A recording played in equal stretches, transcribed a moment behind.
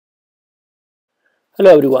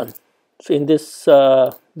Hello everyone. So in this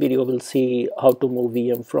video we'll see how to move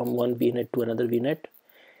VM from one VNet to another VNet,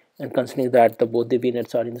 and considering that both the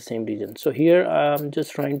VNets are in the same region. So here I'm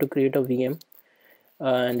just trying to create a VM,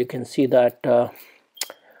 and you can see that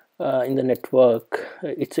in the network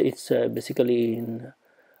it's basically in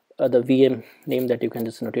the VM name that you can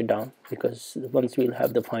just note it down, because once we'll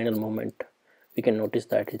have the final moment we can notice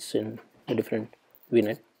that it's in a different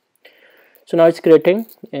VNet. So now it's creating,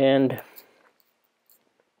 and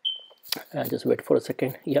just wait for a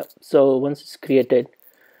second. Yeah, so once it's created,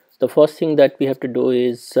 the first thing that we have to do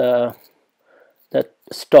is that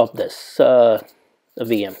stop this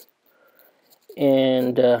VM,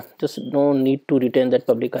 and just no need to retain that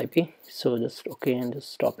public IP. So just okay and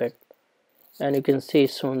just stop it, and you can see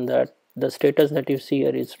soon that the status that you see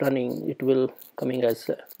here is running. It will coming as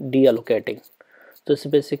deallocating. So it's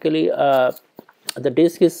basically the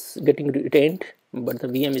disk is getting retained, but the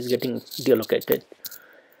VM is getting deallocated.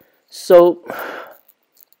 So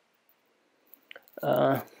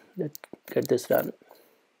let's get this done.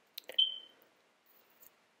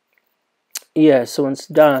 Yeah, so once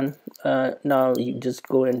done, now you just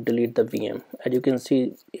go and delete the VM. As you can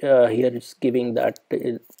see here, it's giving that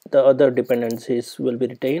the other dependencies will be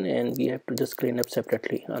retained, and we have to just clean up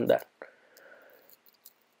separately on that.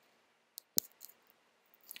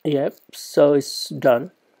 Yep, so it's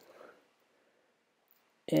done,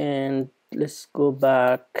 and let's go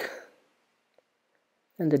back,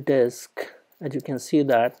 and the disk, as you can see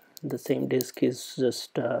that the same disk is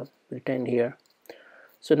just retained here.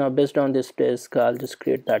 So now based on this disk, I'll just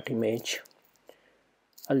create that image.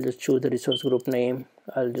 I'll just choose the resource group name.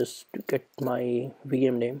 I'll just get my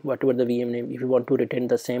VM name, whatever the VM name. If you want to retain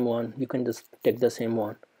the same one, you can just take the same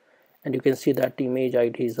one, and you can see that image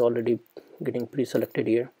ID is already getting pre-selected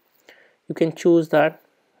here. You can choose that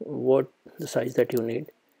what the size that you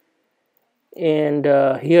need, and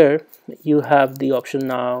here you have the option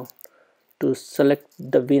now to select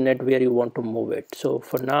the VNet where you want to move it. So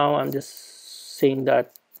for now I'm just saying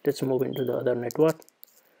that let's move into the other network,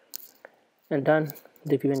 and done.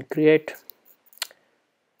 The VN create.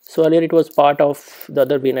 So earlier it was part of the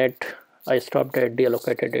other VNet. I stopped it,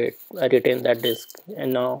 deallocated it, I retained that disk,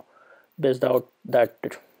 and now based out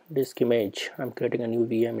that disk image, I'm creating a new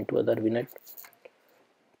VM into other VNet.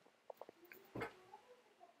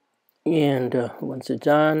 And once it's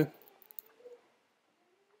done,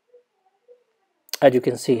 as you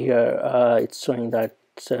can see here, it's showing that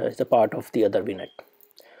it's a part of the other VNet.